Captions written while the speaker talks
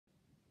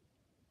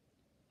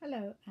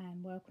Hello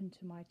and welcome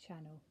to my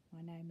channel.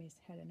 My name is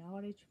Helen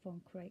Arlidge from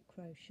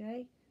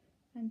CreateCrochet,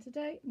 and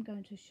today I'm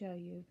going to show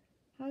you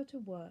how to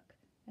work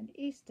an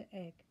Easter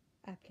egg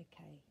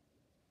applique.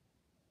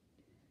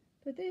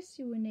 For this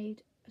you will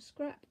need a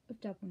scrap of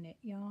double knit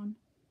yarn,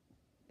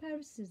 a pair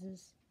of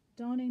scissors,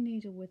 darning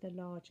needle with a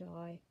large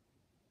eye,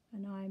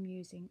 and I am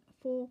using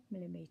a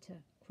 4mm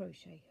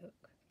crochet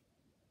hook.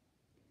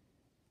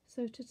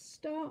 So to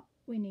start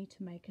we need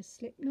to make a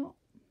slip knot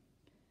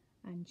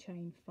and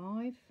chain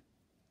 5.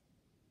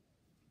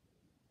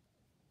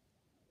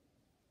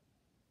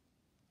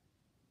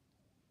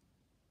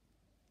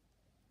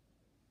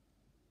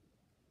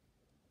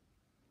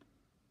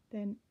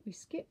 Then we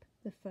skip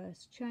the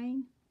first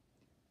chain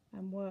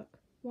and work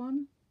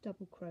 1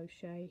 double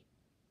crochet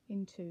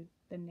into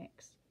the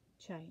next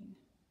chain.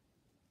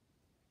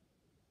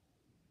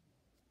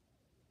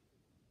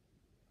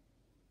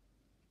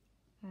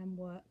 And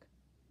work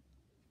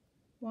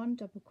 1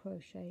 double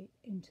crochet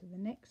into the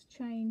next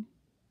chain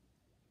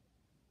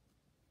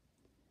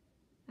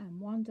and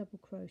 1 double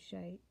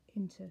crochet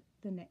into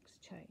the next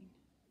chain.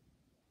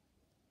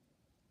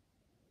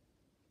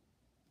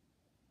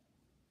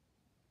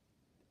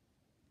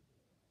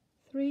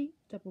 Three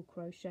double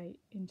crochet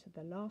into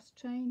the last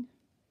chain,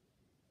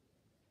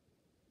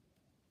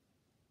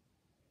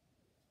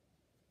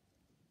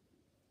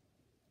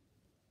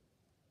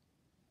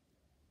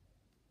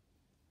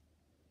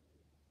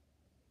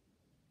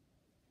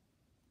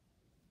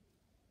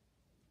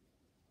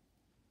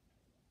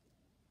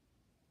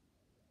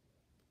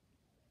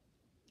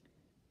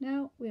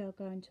 now we are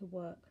going to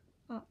work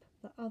up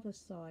the other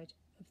side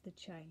of the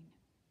chain.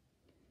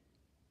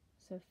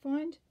 So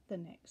find the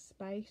next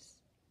space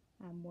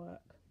and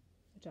work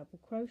a double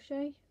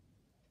crochet,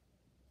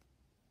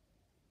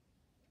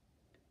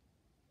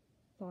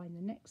 find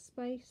the next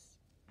space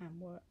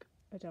and work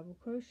a double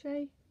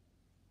crochet,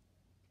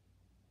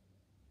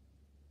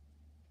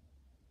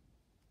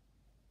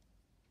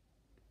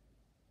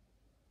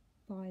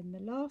 find the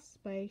last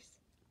space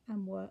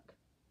and work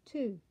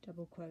 2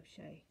 double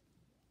crochet.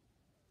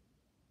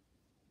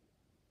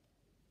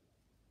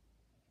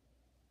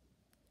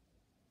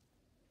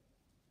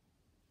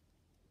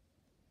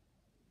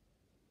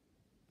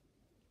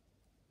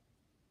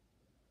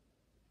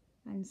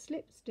 And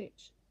slip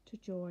stitch to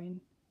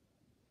join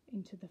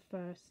into the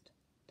first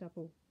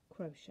double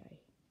crochet.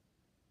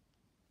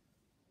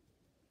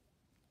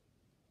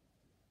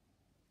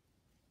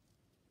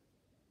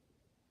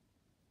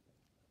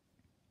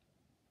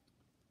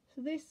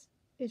 So this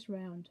is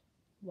round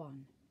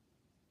 1.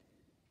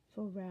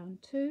 For round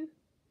 2,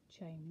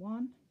 chain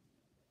 1,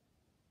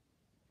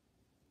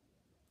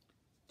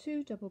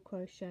 2 double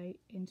crochet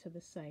into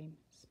the same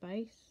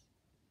space,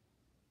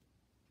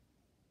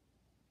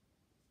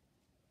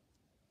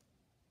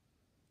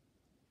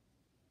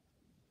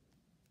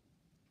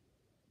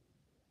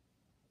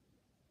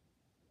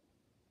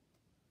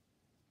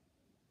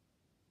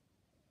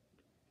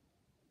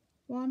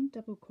 one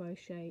double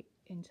crochet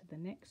into the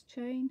next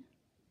chain,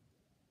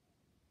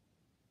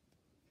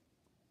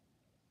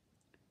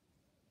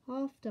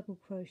 half double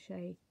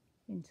crochet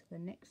into the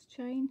next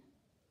chain,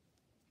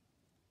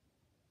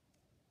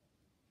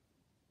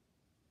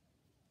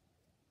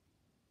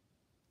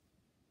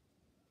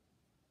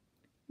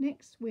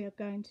 next we are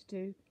going to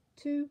do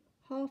 2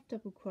 half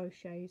double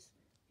crochets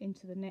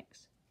into the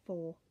next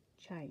 4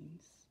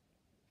 chains.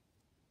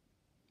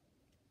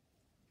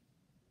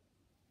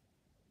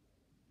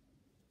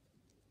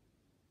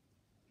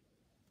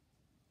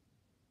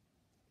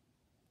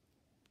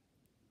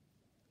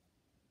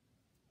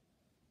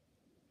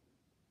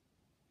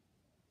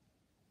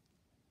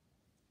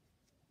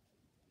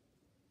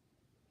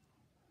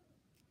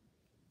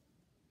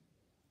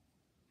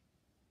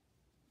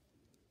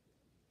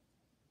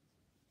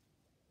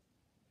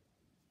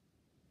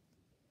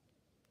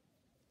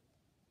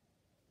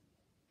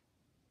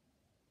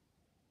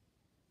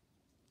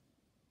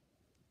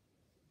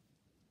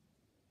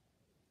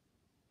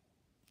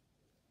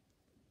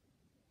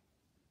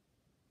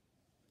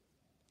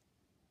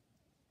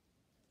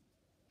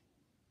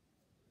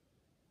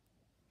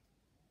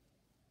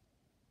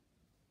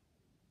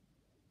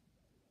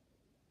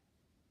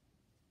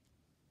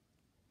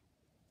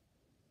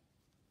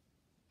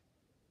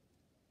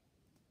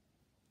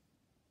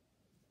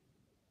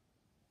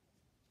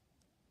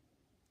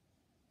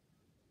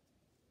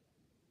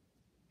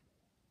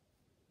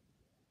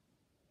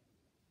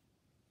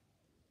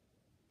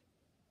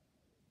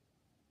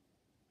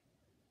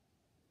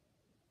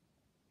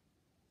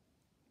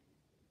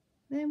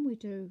 Then we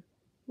do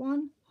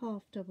 1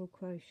 half double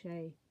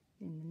crochet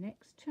in the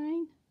next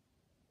chain,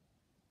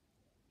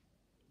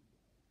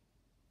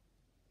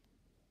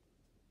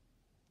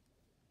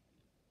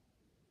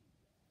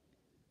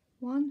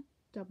 one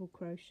double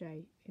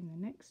crochet in the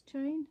next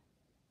chain,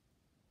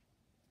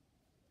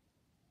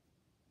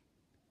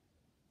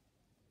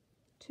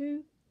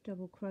 2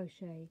 double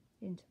crochet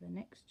into the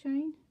next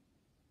chain,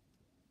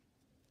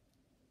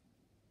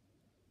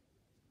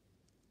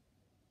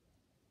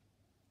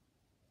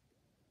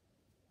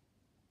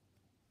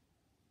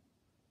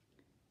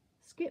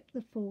 skip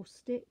the 4th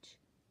stitch,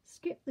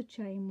 skip the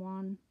chain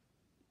 1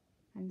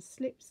 and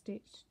slip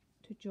stitch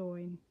to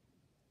join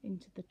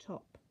into the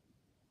top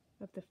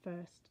of the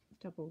first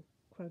double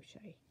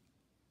crochet.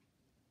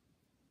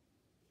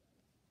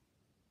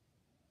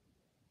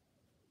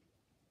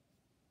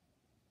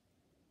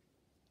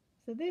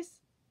 So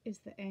this is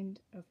the end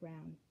of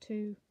round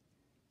 2,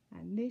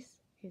 and this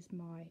is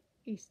my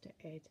Easter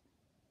egg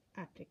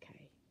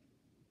applique.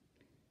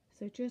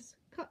 So just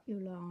cut your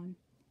yarn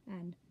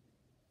and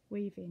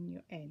weave in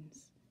your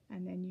ends,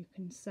 and then you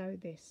can sew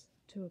this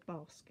to a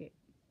basket.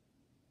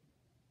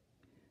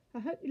 I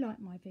hope you liked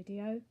my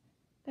video.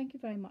 Thank you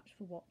very much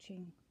for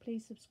watching.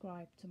 Please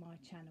subscribe to my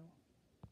channel.